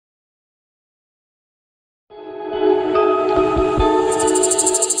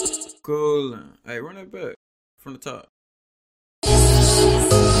Coolin'. Hey, run it back from the top.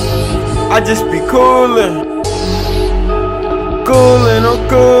 I just be coolin', I'm coolin'.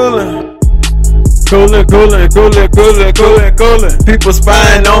 Coolin'. People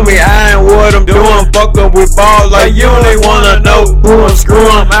spying on me, I ain't what I'm doing. Fuckin' with balls like you, they wanna know who I'm screwing.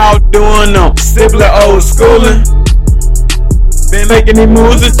 I'm out doing them, simply old schoolin'. Been making these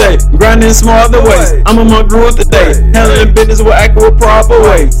moves today, grinding smarter ways. I'm on my groove today, handling business with accurate proper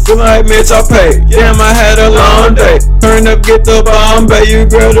way. Feeling like Mitch, I pay. Damn, I had a long day. Turn up, get the Bombay, you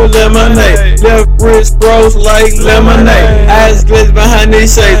grab the lemonade. Left wrist froze like lemonade. Eyes glitz behind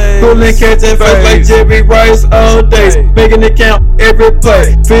these shades. Coolin', catching face like Jerry Rice all days. Making it count every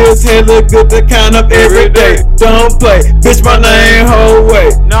play. Feels head look good to count up every day. Don't play, bitch, my name whole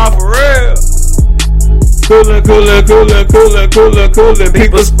way. Nah, for real. Coolin'.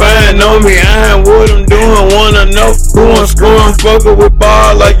 People spying on me, I ain't what I'm doing. Wanna know who I'm screwing. Fuckin' with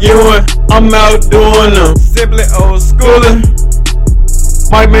ball like you and I'm out doing them. Simply old schoolin'.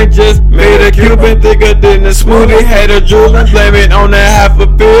 MikeMane just made a Cuban thicker than a smoothie. Had a drooling, blame it on that half a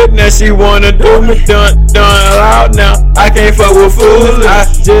bit. Now she wanna do me done loud now. I can't fuck with fools. I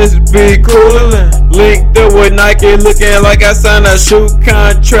just be coolin'. Linked up with Nike, looking like I signed a shoe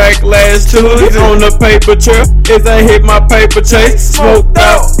contract last Tuesday. On the paper trail, as I hit my paper chase. Smoked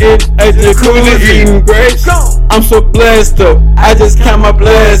out in a jacuzzi, eating grapes. I'm so blessed though, I just count my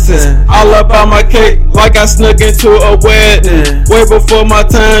blessings. All about my cake, like I snuck into a wedding. Way before my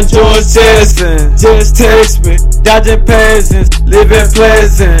time, George Jetson. Just text me, dodging peasants, living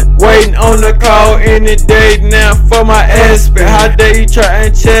pleasant. Waiting on the call any day now for my aspect. How dare you try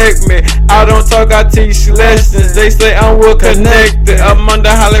and check me? I don't talk, I teach lessons. They say I'm well connected, I'm under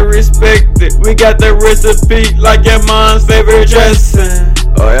highly respected. We got the recipe like your mom's favorite dressing.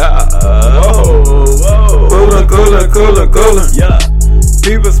 Oh yeah, Coolin'. Yeah.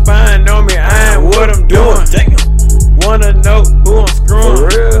 People spying on me, I ain't what I'm doing. Wanna know who I'm screwing.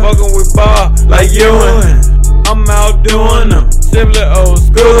 Fuckin' with ball like you and I'm out doing them. Simply old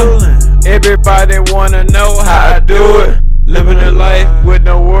schoolin'. Everybody wanna know how I do it. Living a life with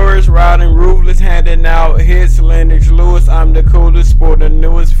no worries, riding ruthless, handing out hits. Lennox Lewis, I'm the coolest, sport the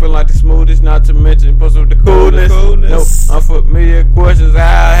newest, feel like the smoothest, not to mention post with the coolness. No, I'm familiar questions,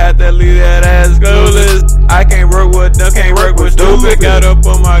 I had to leave that ass clueless. I can't work with them, can't work with stupid. Got up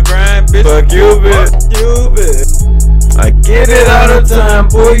on my grind, bitch. Fuck you, bitch. I get it all the time,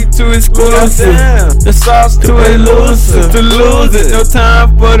 boy, you too exclusive. The sauce too elusive, to lose it. No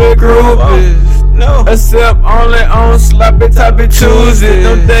time for the groupies. No, except only on sloppy toppy Tuesdays.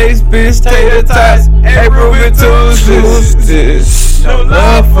 No days, bitch, tater tots, April and Tuesdays. No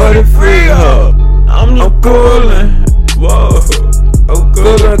love for the free hub. I'm coolin'. Whoa, I'm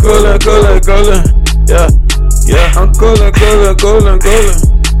coolin'. Yeah, I'm coolin'.